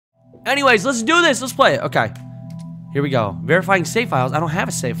Anyways, let's do this. Let's play it. Okay. Here we go. Verifying save files. I don't have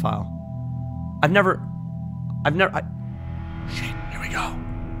a save file. Shit, here we go.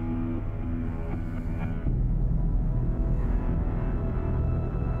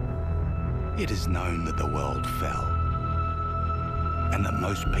 It is known that the world fell, and that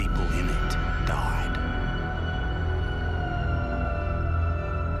most people in it died.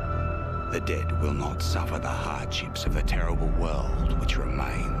 The dead will not suffer the hardships of the terrible world which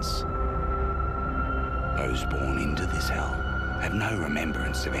remains. Those born into this hell have no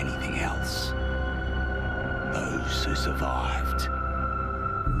remembrance of anything else. Those who survived,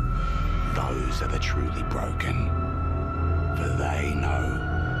 those are the truly broken, for they know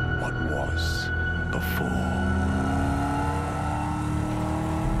what was before.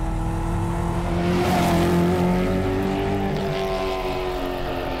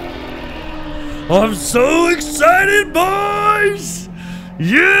 I'm so excited, boys!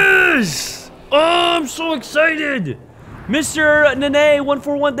 Yes! Oh, I'm so excited! Mr.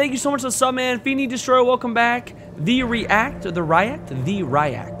 Nene141, thank you so much for the sub, man. Feeny Destroyer, welcome back. The React, or the Riot? The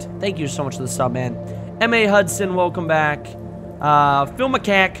Riot. Thank you so much for the sub, man. M.A. Hudson, welcome back. Phil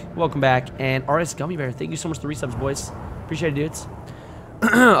Macaque, welcome back. And RS Gummy Bear, thank you so much for the resubs, boys. Appreciate it, dudes.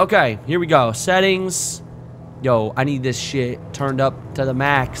 Okay, here we go. Settings. Yo, I need this shit turned up to the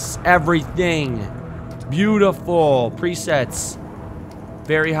max. Everything. Beautiful. Presets.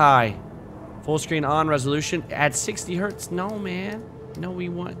 Very high. Full screen on resolution at 60 hertz. No, man. No, we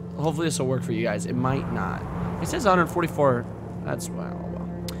want. Hopefully this will work for you guys. It might not. It says 144. That's well.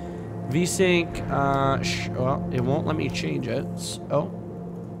 VSync. Well, it won't let me change it. Oh.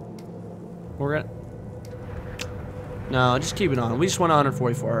 We're gonna. No, just keep it on. We just want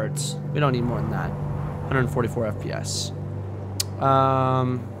 144 hertz. We don't need more than that. 144 FPS.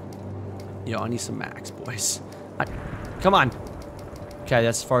 Yo, I need some max, boys. Come on. Okay,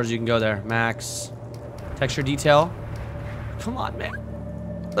 that's as far as you can go there. Max. Texture detail. Come on, man.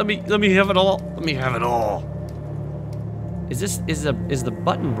 Let me have it all. Let me have it all. Is the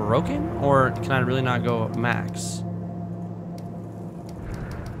button broken, or can I really not go max?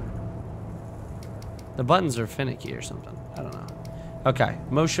 The buttons are finicky or something. I don't know. Okay,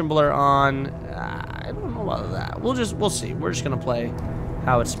 motion blur on. I don't know about that. We'll see. We're just gonna play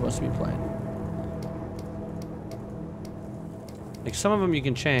how it's supposed to be played. Like some of them you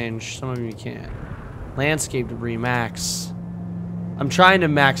can change, some of them you can't. Landscape debris max. I'm trying to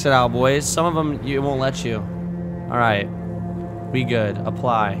max it out, boys. Some of them it won't let you. All right, we good.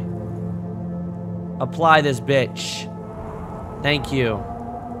 Apply. Apply this bitch. Thank you.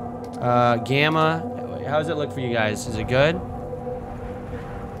 Gamma. How does it look for you guys? Is it good?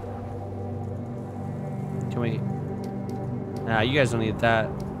 Can we? Nah, you guys don't need that.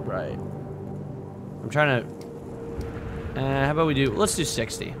 Right. I'm trying to. How about we do? Let's do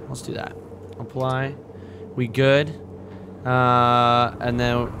 60. Let's do that. Apply. We good. And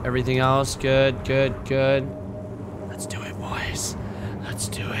then everything else good, good, good. Let's do it, boys. Let's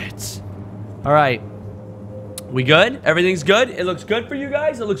do it. All right. We good? Everything's good? It looks good for you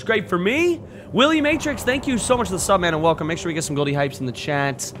guys? It looks great for me? Willie Matrix, thank you so much for the sub, man, and welcome. Make sure we get some Goldie Hypes in the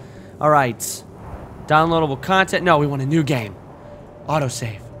chat. All right. Downloadable content. No, we want a new game.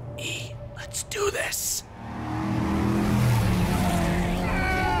 Autosave. E. Let's do this.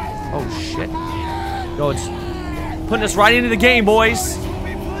 Oh, shit. Yo, it's putting us right into the game, boys.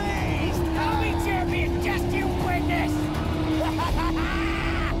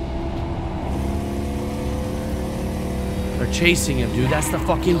 They're chasing him, dude. That's the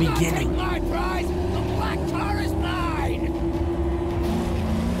fucking beginning.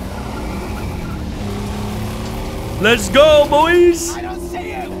 Let's go, boys. I don't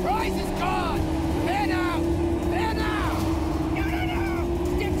see you. Prize is gone. There now. There now. No, no,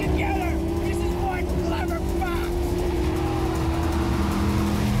 no. Stick together. This is one clever fox.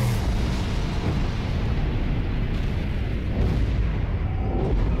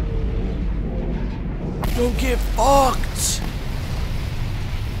 Don't get fucked.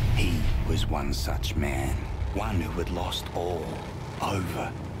 He was one such man, one who had lost all,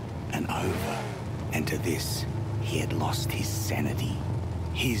 over and over, and to this, he had lost his sanity.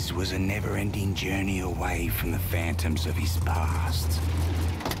 His was a never-ending journey away from the phantoms of his past.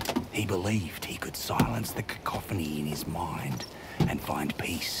 He believed he could silence the cacophony in his mind and find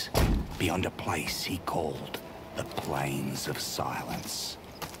peace beyond a place he called the Plains of Silence.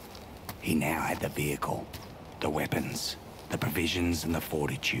 He now had the vehicle, the weapons, the provisions and the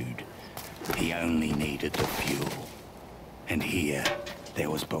fortitude. He only needed the fuel. And here,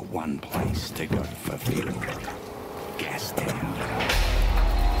 there was but one place to go for fuel. Gastown.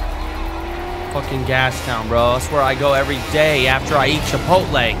 Fucking Gastown, bro. That's where I go every day after I eat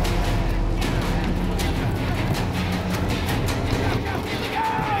Chipotle.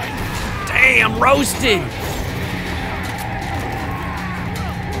 Bam! Roasted!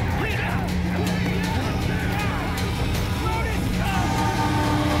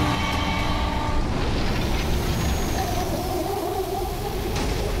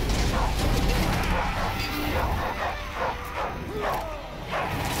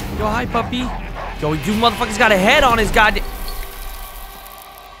 Yo, hi, puppy. Yo, you motherfucker's got a head on his goddamn...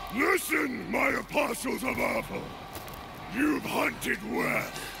 Listen, my apostles of Awful. You've hunted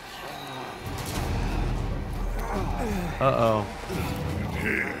well. Uh-oh.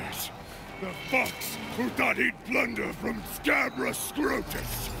 Here's the fox who thought he'd plunder from Scabrous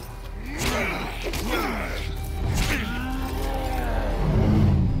Scrotus.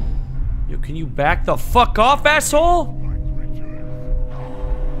 Yo, can you back the fuck off, asshole?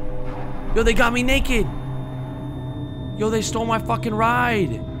 Yo, they got me naked. Yo, they stole my fucking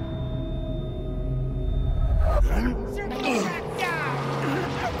ride.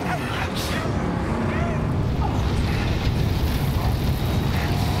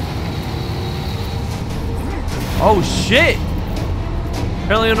 Oh shit!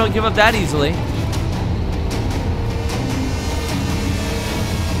 Apparently I don't give up that easily.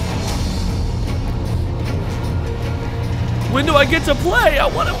 When do I get to play? I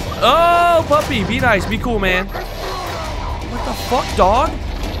wanna play. Oh, puppy, be nice, be cool, man. What the fuck, dog?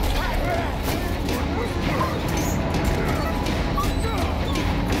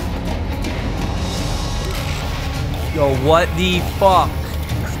 Yo, what the fuck?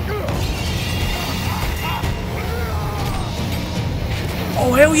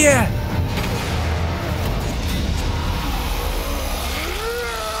 Oh, hell yeah!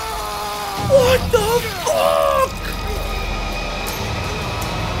 What the fuck?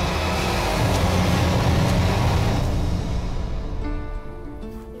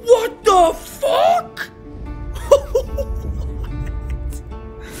 What the fuck?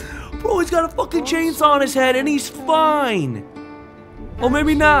 Bro, he's got a fucking chainsaw on his head and he's fine. Oh,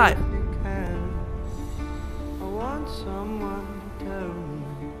 maybe not.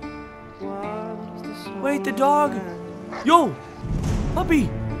 Wait, the dog. Yo, puppy.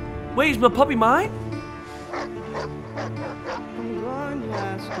 Wait, is the puppy mine?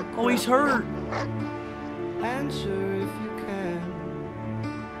 Oh, he's hurt. Answer if you can.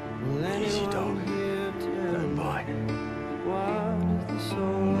 Easy, dog. Don't bite. What is the soul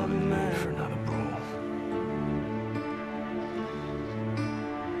I'm of not in the mood man? for another brawl.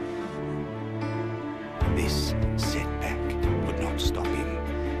 This setback would not stop him.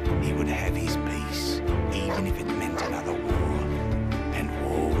 He would have his peace, even if it meant another war. And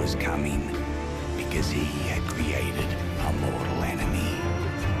war was coming, because he had created a mortal enemy.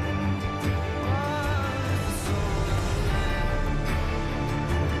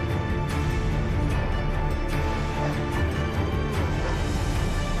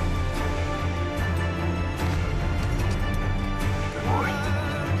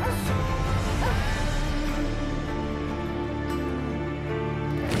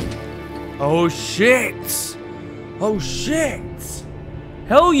 Oh shit! Oh shit!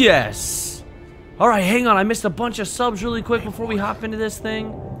 Hell yes! Alright, hang on, I missed a bunch of subs really quick before we hop into this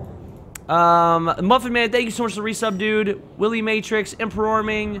thing. Muffin Man, thank you so much for the resub, dude. Willie Matrix,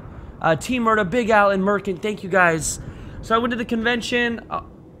 Emperorming, Team Murda, Big Al, and Merkin, thank you guys. So I went to the convention.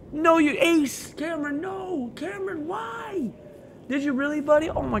 No, you Ace! Cameron, no! Cameron, why? Did you really, buddy?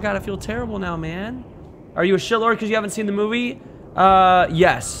 Oh my god, I feel terrible now, man. Are you a shitlord because you haven't seen the movie?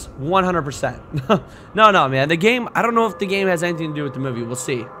 Yes, 100%. No, man. The game, I don't know if the game has anything to do with the movie. We'll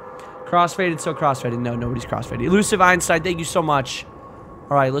see. Crossfaded, so crossfaded. No, nobody's crossfaded. Elusive Einstein, thank you so much.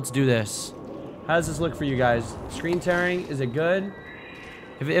 All right, let's do this. How does this look for you guys? Screen tearing, is it good?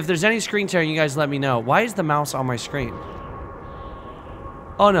 If there's any screen tearing, you guys let me know. Why is the mouse on my screen?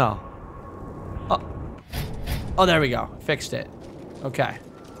 Oh, no. Oh, there we go. Fixed it. Okay.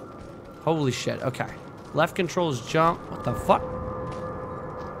 Holy shit. Okay. Left control is jump. What the fuck?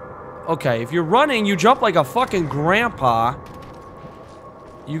 Okay, if you're running, you jump like a fucking grandpa.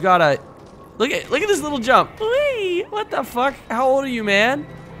 You gotta... Look at this little jump. Whee! What the fuck? How old are you, man?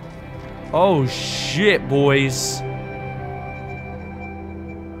 Oh, shit, boys.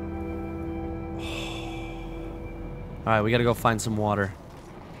 Alright, we gotta go find some water.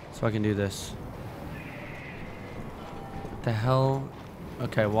 So I can do this. What the hell?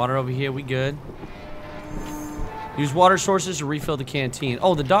 Okay, water over here. We good. Use water sources to refill the canteen.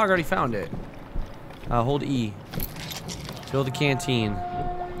 Oh, the dog already found it. Hold E. Fill the canteen.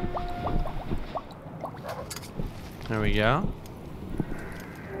 There we go.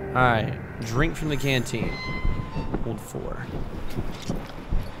 Alright. Drink from the canteen. Hold 4.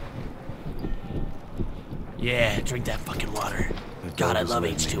 Yeah, drink that fucking water. God, I love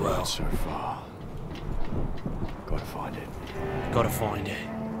led me H2O. right so far. Gotta find it. Gotta find it.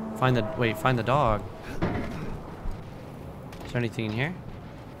 Find the dog. Is there anything in here?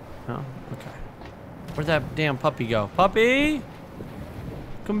 No? Okay. Where'd that damn puppy go? Puppy!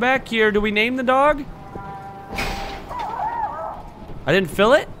 Come back here. Do we name the dog? I didn't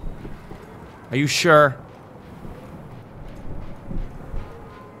fill it? Are you sure?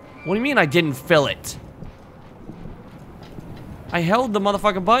 What do you mean I didn't fill it? I held the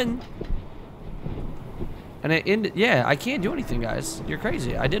motherfucking button. And it ended. Yeah, I can't do anything, guys. You're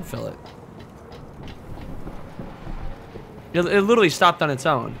crazy. I did fill it. It literally stopped on its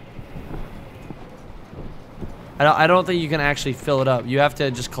own. I don't think you can actually fill it up. You have to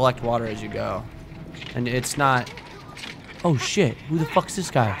just collect water as you go. And it's not... Oh, shit. Who the fuck's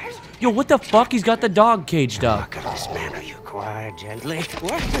this guy? Yo, what the fuck? He's got the dog caged up. Look at this man. Are you quiet, gently?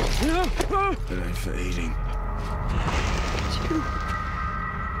 What? No. It ain't for eating. It's you.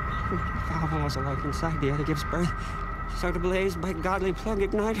 Foul as a light inside the other gives birth. So to blaze by godly plug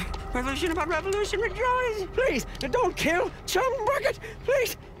ignite. Revolution about revolution rejoice. Please, don't kill Chum Bucket.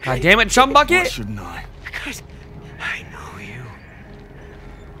 Please. God damn it, Chum Why Bucket! shouldn't I? Because I know you.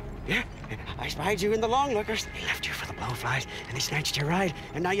 Yeah, I spied you in the long lookers. They left you for the blowflies, and they snatched your ride.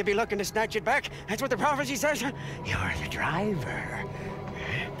 And now you'll be looking to snatch it back. That's what the prophecy says. You're the driver.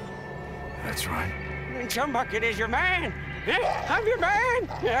 That's right. And Chum Bucket is your man. Yeah, I'm your man.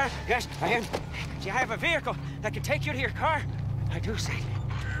 Yeah, yes, I am. See, I have a vehicle that can take you to your car. I do see.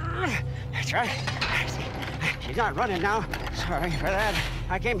 That's right. See, she's not running now. Sorry for that.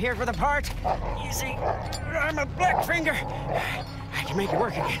 I came here for the parts. You see, I'm a black finger. I can make it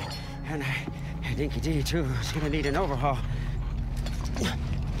work again. And Dinky D, too, is gonna need an overhaul.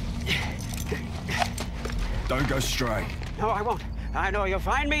 Don't go stray. No, I won't. I know you'll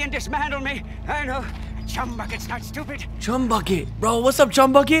find me and dismantle me. I know. Chum Bucket's not stupid. Chum Bucket. Bro, what's up,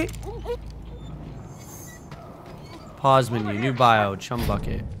 Chum Bucket? Pause menu, new bio, Chum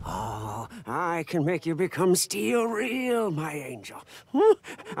Bucket. Oh, I can make you become steel real, my angel.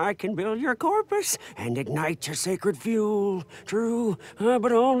 I can build your corpus and ignite your sacred fuel. True,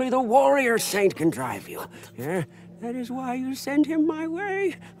 but only the warrior saint can drive you. Yeah, that is why you send him my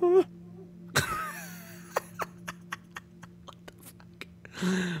way.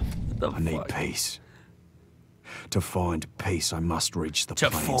 I need peace. To find peace, I must reach the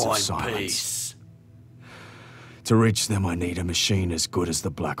plains of silence. Peace. To reach them, I need a machine as good as the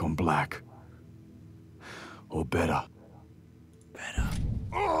Black on Black. Or better.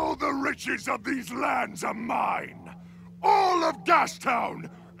 All the riches of these lands are mine. All of Gastown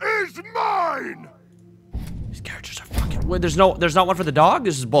is mine. These characters are fucking... Wait, there's not one for the dog?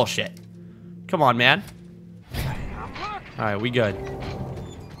 This is bullshit. Come on, man. Alright, we good.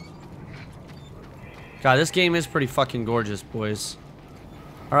 God, this game is pretty fucking gorgeous, boys.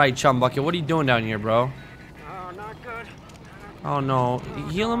 Alright, Chum Bucket, what are you doing down here, bro? Oh, not good. Oh, no.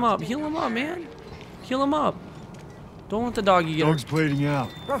 Heal him up. Heal him up, man. Heal him up. Don't let the doggy get... Dog's bleeding out.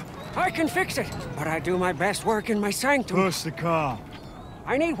 Oh, I can fix it, but I do my best work in my sanctum. Push the car.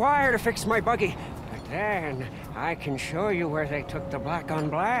 I need wire to fix my buggy, but then I can show you where they took the Black on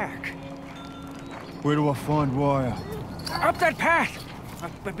Black. Where do I find wire? Up that path!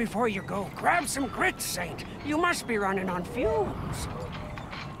 But before you go, grab some grit, Saint. You must be running on fumes.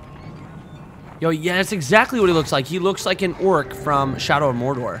 Yo, yeah, that's exactly what he looks like. He looks like an orc from Shadow of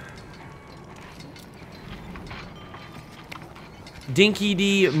Mordor. Dinky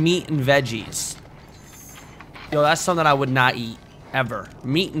D meat and veggies. Yo, that's something I would not eat, ever.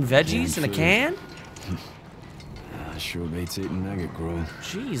 Meat and veggies in a can? Sure beats eating nugget gruel.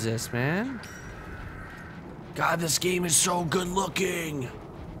 Jesus, man. God, this game is so good looking.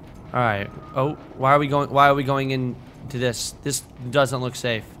 All right. Oh, why are we going into this? This doesn't look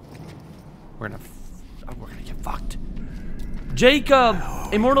safe. We're gonna get fucked. Jacob,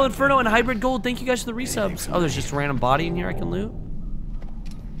 Immortal Inferno, and Hybrid Gold. Thank you guys for the resubs. Oh, there's just a random body in here I can loot.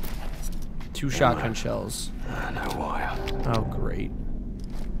 2 shotgun shells. No wire. Oh, great.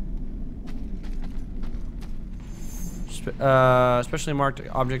 Specially marked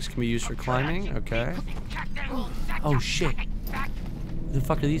objects can be used for climbing. Okay. Oh shit. Who the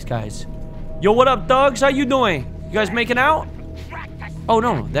fuck are these guys? Yo, what up, dogs? How you doing? You guys making out? Oh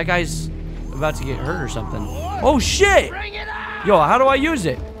no, that guy's about to get hurt or something. Oh shit! Yo, how do I use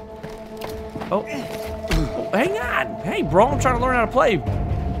it? Oh, hang on. Hey, bro, I'm trying to learn how to play.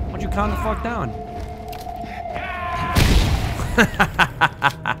 Why don't you calm the fuck down?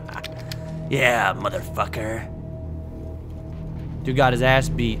 Yeah, motherfucker. Dude got his ass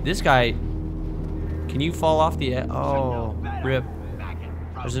beat. This guy, can you fall off the edge? Oh, rip.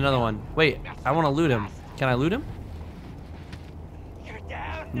 There's another one. Wait, I want to loot him. Can I loot him?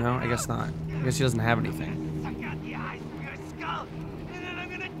 No, I guess not. I guess he doesn't have anything.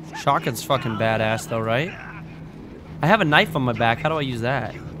 Shotgun's fucking badass though, right? I have a knife on my back. How do I use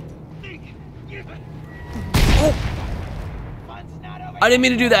that? Oh! I didn't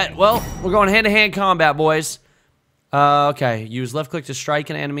mean to do that. Well, we're going hand-to-hand combat, boys. Okay. Use left click to strike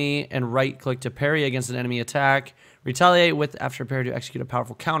an enemy and right click to parry against an enemy attack. Retaliate with after parry to execute a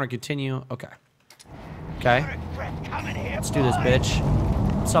powerful counter. Continue. Okay. Okay. Let's do this, bitch.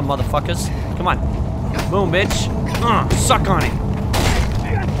 What's up, motherfuckers? Come on. Boom, bitch. Suck on it.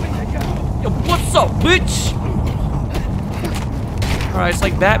 Yo, what's up, bitch? Alright, it's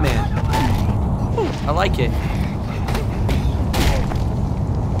like Batman. Ooh, I like it.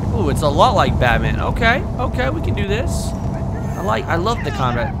 Ooh, it's a lot like Batman. Okay, okay, we can do this. I love the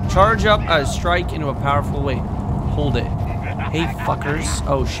combat. Charge up a strike into a powerful way. Hold it. Hey, fuckers.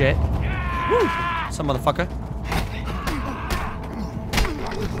 Oh, shit. Woo! Some motherfucker.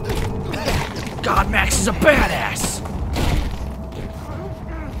 God, Max is a badass.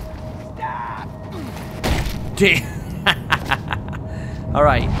 Damn.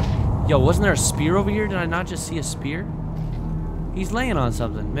 Alright. Yo, wasn't there a spear over here? Did I not just see a spear? He's laying on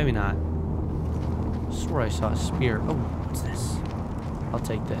something. Maybe not. I swore I saw a spear. Oh, what's this? I'll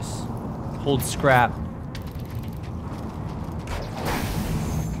take this. Hold scrap.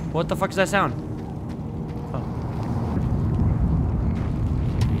 What the fuck is that sound? Oh.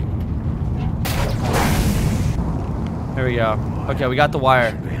 There we go. Okay, we got the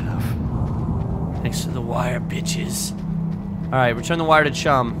wire. Thanks to the wire, bitches. Alright, return the wire to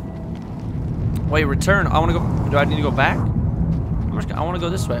Chum. Wait, return. I want to go. Do I need to go back? I want to go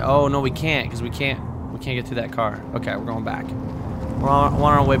this way. Oh, no, we can't, because we can't get through that car. Okay, we're going back. We're on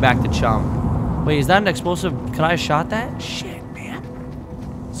our way back to Chum. Wait, is that an explosive? Could I have shot that? Shit, man.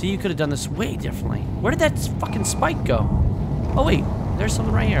 See, you could have done this way differently. Where did that fucking spike go? Oh, wait. There's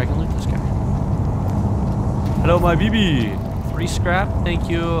something right here. I can loot this guy. Hello, my BB. 3 scrap. Thank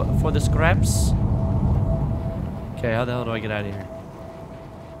you for the scraps. Okay, how the hell do I get out of here?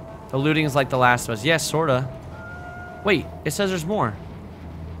 The looting is like The Last of Us. Yes, sorta. Wait, it says there's more.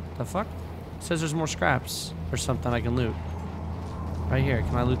 The fuck? It says there's more scraps or something I can loot. Right here.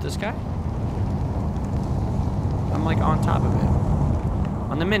 Can I loot this guy? I'm like on top of it.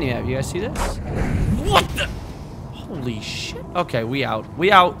 On the mini app. You guys see this? What the? Holy shit. Okay, we out.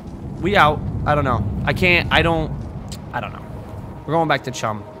 We out. We out. I don't know. I can't. I don't know. We're going back to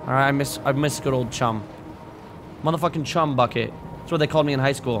Chum. Alright, I miss good old Chum. Motherfucking Chum bucket. That's what they called me in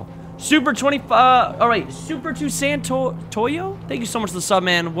high school. Super 25. Alright, Super 2 Santoyo. Thank you so much for the sub,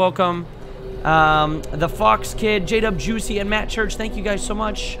 man. Welcome. The Fox Kid, J-Dub Juicy, and Matt Church. Thank you guys so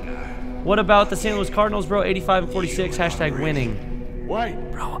much. What about the St. Louis Cardinals, bro? 85 and 46. Hashtag winning. Wait.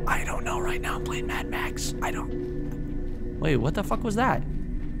 Bro, I don't know right now. I'm playing Mad Max. I don't. Wait, what the fuck was that?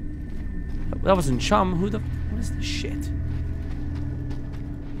 That wasn't Chum. Who the? What is this shit?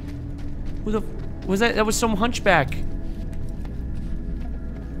 Who the? Was that? That was some hunchback.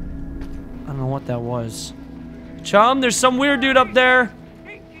 I don't know what that was. Chum, there's some weird dude up there.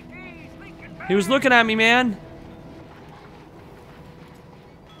 He was looking at me, man.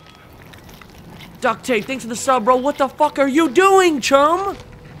 Duct tape, thanks for the sub, bro. What the fuck are you doing, Chum?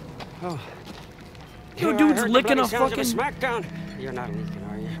 Oh. Your dude's licking a fucking smackdown. You're not leaking,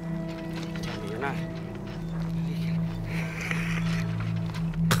 are you? Tell me you're not.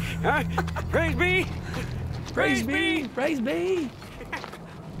 Praise be! Praise be! Praise be!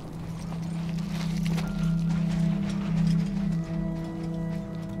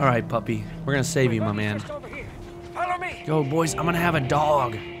 Alright, puppy. We're gonna save you, my man. Follow me! Yo, boys, I'm gonna have a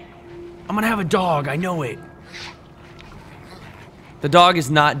dog. I'm gonna have a dog, I know it. The dog is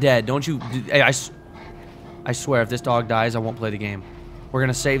not dead. Don't you... Hey, I swear, if this dog dies, I won't play the game. We're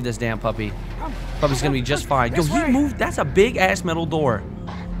gonna save this damn puppy. Puppy's gonna be just fine. Yo, he moved... That's a big-ass metal door.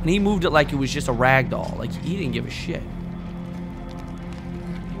 And he moved it like it was just a rag doll. Like, he didn't give a shit.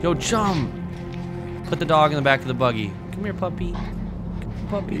 Yo, Chum. Put the dog in the back of the buggy. Come here, puppy.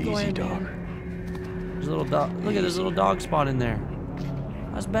 Puppy, go ahead, dog. There's a little dog. Look at this little dog spot in there.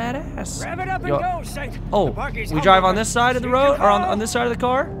 That's badass. Rev it up and go, Saint. Oh, we drive on this side of the road, or on this side of the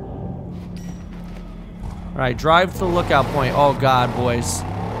car? Alright, drive to the lookout point. Oh god, boys.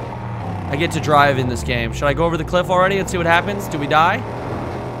 I get to drive in this game. Should I go over the cliff already and see what happens? Do we die?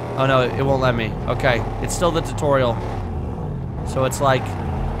 Oh no, it won't let me. Okay, it's still the tutorial. So it's like,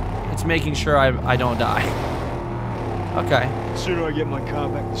 it's making sure I don't die. Okay. The sooner I get my car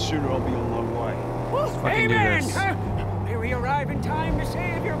back, the sooner I'll be on my way. Let's fucking do this. May we arrive in time to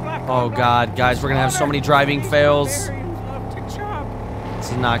save your black. Oh god, guys, we're gonna have so many driving fails.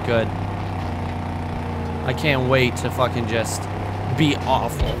 This is not good. I can't wait to fucking just be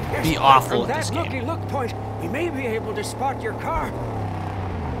awful. Be awful From at this that game. look point, we may be able to spot your car.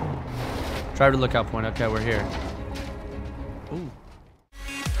 Drive to lookout point. Okay, we're here. Ooh.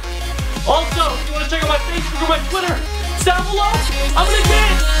 Also, if you want to check out my Facebook or my Twitter, it's down below. I'm gonna